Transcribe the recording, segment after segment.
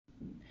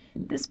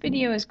This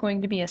video is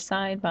going to be a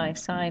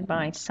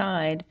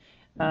side-by-side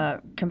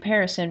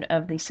comparison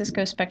of the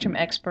Cisco Spectrum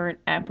Expert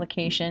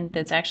application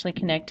that's actually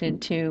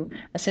connected to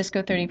a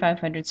Cisco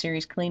 3500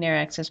 series clean air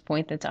access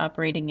point that's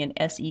operating in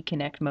SE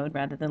Connect mode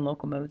rather than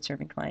local mode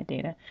serving client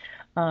data.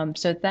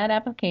 So it's that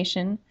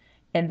application.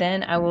 And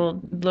then I will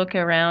look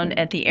around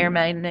at the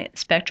AirMagnet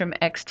Spectrum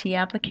XT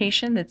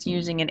application that's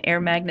using an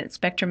AirMagnet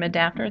Spectrum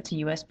adapter. It's a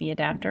USB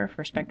adapter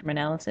for spectrum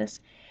analysis.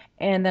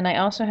 And then I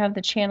also have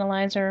the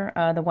Chanalyzer,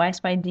 the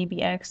WiSpy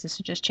DBX. This is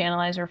just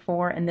Chanalyzer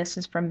 4, and this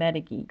is from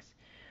Metageeks.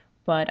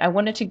 But I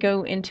wanted to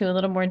go into a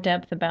little more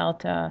depth about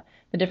the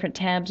different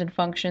tabs and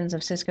functions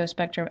of Cisco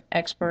Spectrum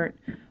Expert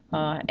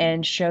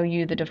and show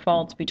you the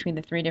defaults between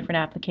the three different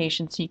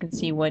applications so you can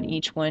see what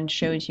each one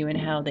shows you and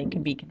how they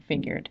can be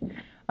configured.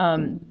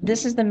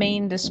 This is the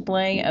main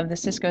display of the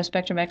Cisco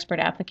Spectrum Expert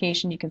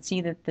application. You can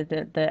see that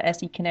the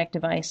SE Connect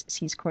device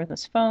sees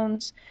cordless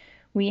phones.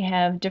 We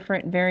have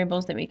different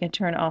variables that we can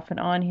turn off and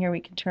on here. We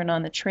can turn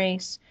on the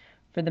trace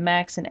for the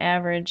max and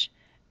average,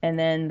 and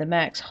then the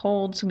max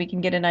hold, so we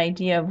can get an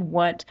idea of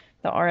what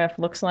the RF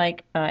looks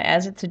like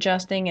as it's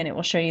adjusting, and it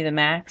will show you the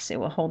max. It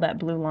will hold that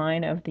blue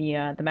line of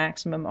the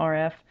maximum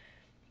RF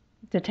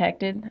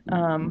detected.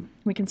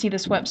 We can see the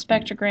swept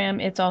spectrogram.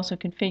 It's also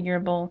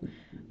configurable.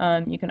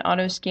 You can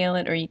auto scale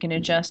it or you can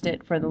adjust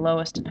it for the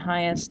lowest and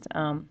highest.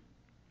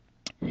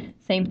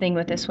 Same thing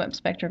with this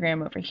swept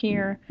spectrogram over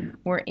here.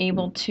 We're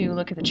able to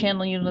look at the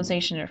channel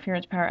utilization,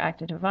 interference power,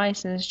 active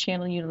devices,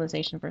 channel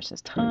utilization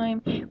versus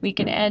time. We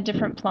can add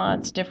different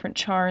plots, different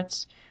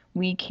charts.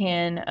 We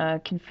can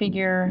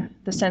configure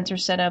the sensor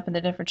setup and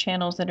the different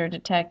channels that are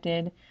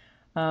detected.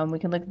 We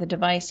can look at the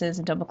devices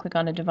and double click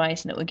on a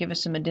device and it will give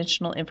us some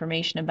additional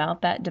information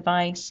about that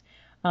device.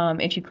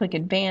 If you click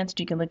Advanced,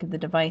 you can look at the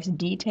device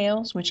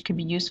details, which could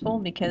be useful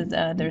because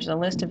there's a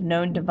list of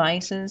known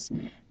devices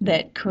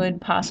that could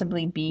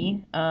possibly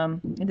be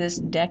this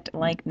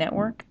DECT-like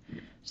network.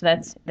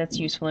 So that's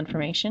useful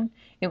information.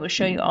 It will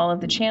show you all of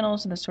the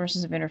channels and the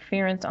sources of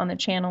interference on the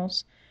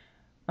channels.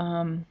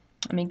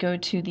 Let me go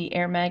to the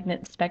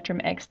AirMagnet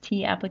Spectrum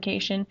XT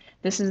application.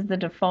 This is the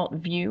default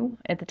view.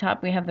 At the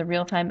top we have the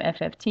real-time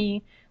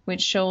FFT,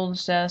 which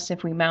shows us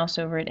if we mouse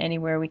over it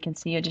anywhere we can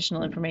see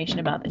additional information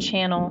about the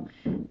channel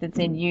that's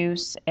in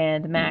use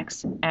and the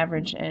max,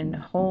 average, and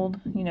hold,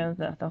 you know,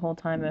 the whole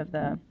time of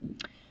the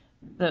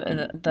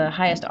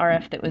highest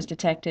RF that was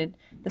detected.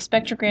 The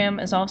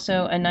spectrogram is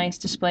also a nice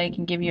display. It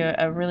can give you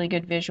a really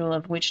good visual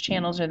of which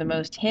channels are the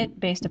most hit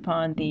based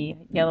upon the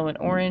yellow and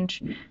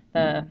orange,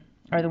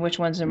 which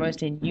ones are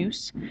most in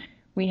use.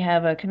 We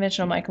have a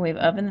conventional microwave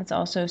oven that's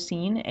also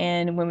seen,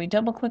 and when we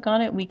double click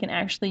on it we can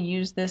actually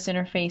use this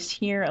interface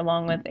here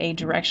along with a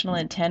directional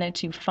antenna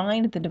to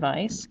find the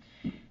device.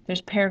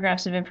 There's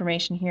paragraphs of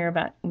information here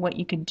about what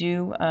you could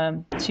do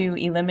to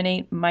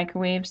eliminate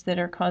microwaves that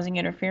are causing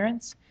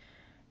interference.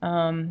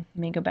 Let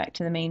me go back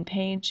to the main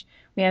page.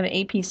 We have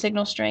AP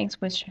signal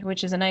strengths,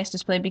 which is a nice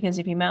display because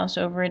if you mouse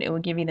over it, it will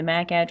give you the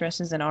MAC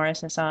addresses and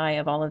RSSI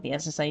of all of the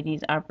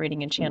SSIDs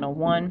operating in channel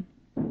 1.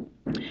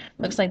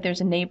 Looks like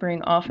there's a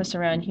neighboring office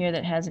around here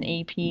that has an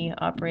AP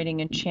operating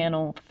in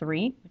channel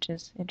 3, which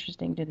is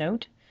interesting to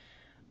note.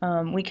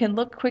 We can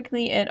look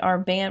quickly at our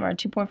band, our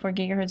 2.4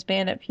 gigahertz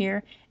band up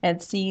here,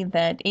 and see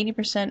that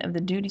 80% of the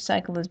duty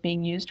cycle is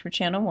being used for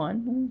channel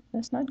 1.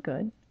 That's not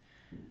good.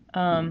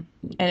 And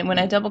when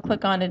I double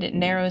click on it, it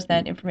narrows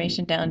that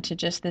information down to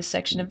just this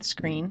section of the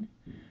screen.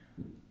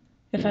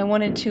 If I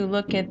wanted to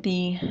look at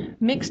the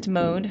mixed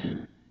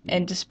mode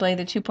and display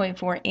the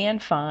 2.4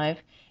 and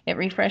 5, it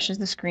refreshes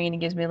the screen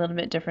and gives me a little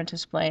bit different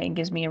display and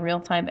gives me a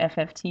real-time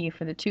FFT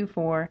for the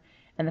 2.4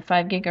 and the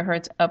 5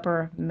 gigahertz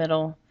upper,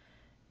 middle,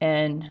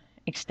 and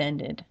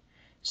extended.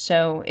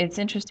 So it's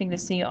interesting to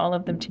see all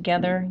of them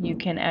together. You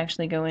can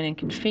actually go in and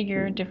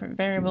configure different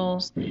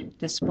variables,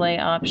 display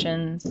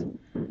options.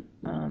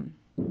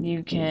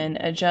 You can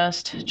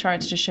adjust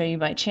charts to show you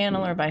by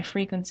channel or by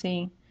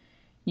frequency.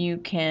 You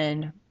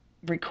can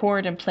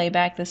record and play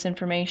back this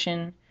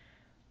information.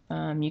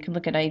 You can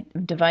look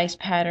at device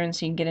patterns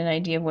so you can get an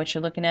idea of what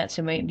you're looking at.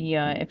 So maybe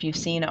if you've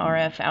seen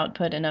RF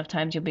output enough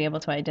times, you'll be able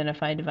to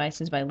identify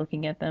devices by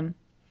looking at them.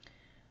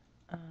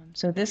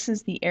 So this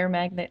is the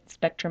AirMagnet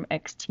Spectrum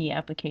XT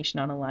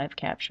application on a live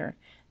capture.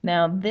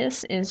 Now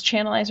this is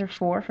Chanalyzer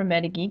 4 from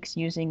Metageeks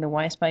using the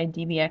WiSpy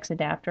DBX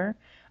adapter.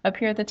 Up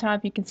here at the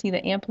top you can see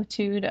the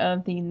amplitude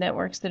of the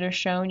networks that are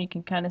shown. You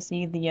can kind of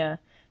see the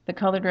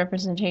colored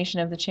representation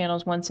of the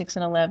channels 1, 6,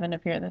 and 11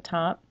 up here at the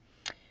top.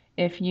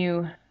 If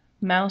you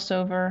mouse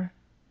over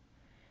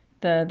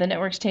the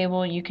networks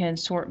table, you can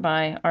sort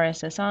by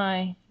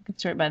RSSI, you can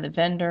sort by the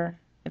vendor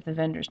if the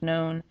vendor is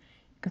known,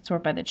 you can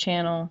sort by the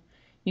channel.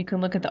 You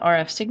can look at the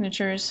RF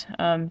signatures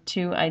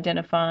to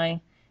identify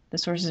the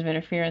sources of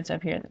interference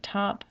up here at the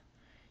top.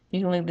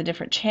 You can look at the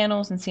different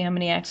channels and see how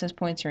many access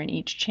points are in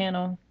each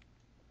channel.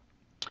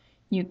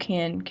 You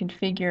can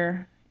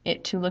configure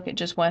it to look at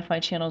just Wi-Fi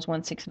channels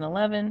 1, 6, and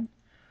 11,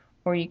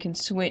 or you can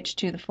switch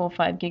to the full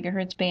 5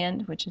 gigahertz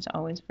band, which is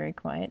always very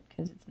quiet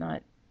because it's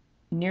not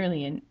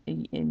nearly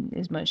in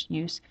as much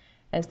use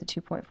as the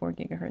 2.4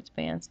 gigahertz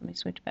band. So let me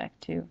switch back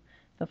to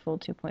the full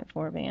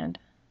 2.4 band.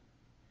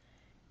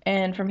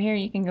 And from here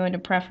you can go into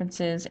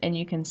preferences and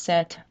you can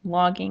set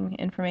logging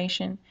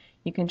information.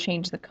 You can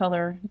change the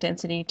color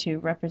density to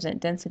represent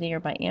density or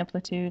by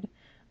amplitude.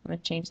 I'm going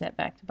to change that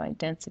back to by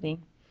density.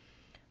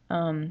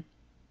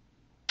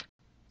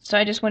 So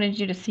I just wanted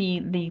you to see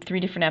the 3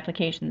 different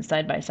applications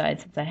side by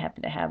side since I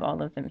happen to have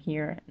all of them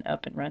here and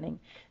up and running.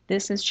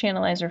 This is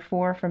Chanalyzer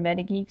 4 for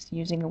Metageeks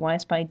using a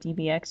WiSpy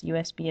DBX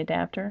USB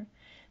adapter.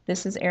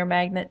 This is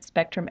AirMagnet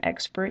Spectrum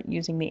Expert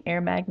using the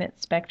AirMagnet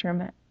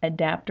Spectrum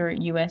Adapter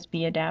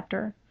USB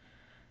adapter.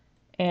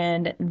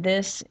 And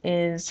this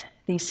is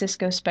the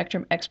Cisco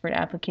Spectrum Expert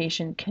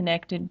application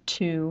connected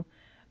to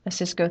a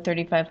Cisco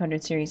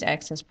 3500 series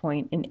access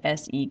point in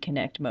SE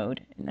Connect mode.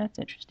 And that's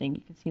interesting.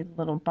 You can see the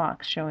little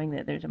box showing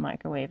that there's a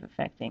microwave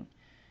affecting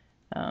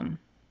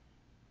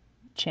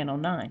channel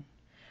 9.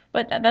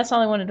 But that's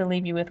all I wanted to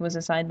leave you with was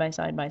a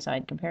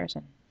side-by-side-by-side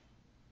comparison.